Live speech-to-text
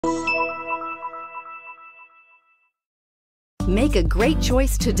Make a great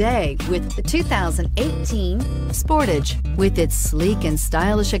choice today with the 2018 Sportage. With its sleek and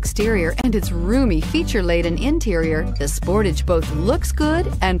stylish exterior and its roomy feature-laden interior, the Sportage both looks good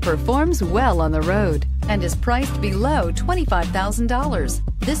and performs well on the road and is priced below $25,000.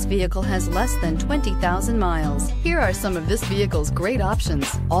 This vehicle has less than 20,000 miles. Here are some of this vehicle's great options: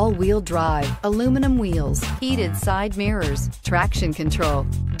 all-wheel drive, aluminum wheels, heated side mirrors, traction control,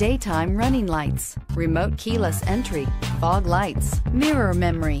 daytime running lights, remote keyless entry, fog lights, mirror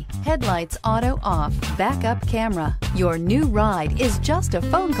memory, headlights auto off, backup camera. Your new ride is just a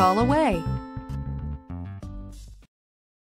phone call away.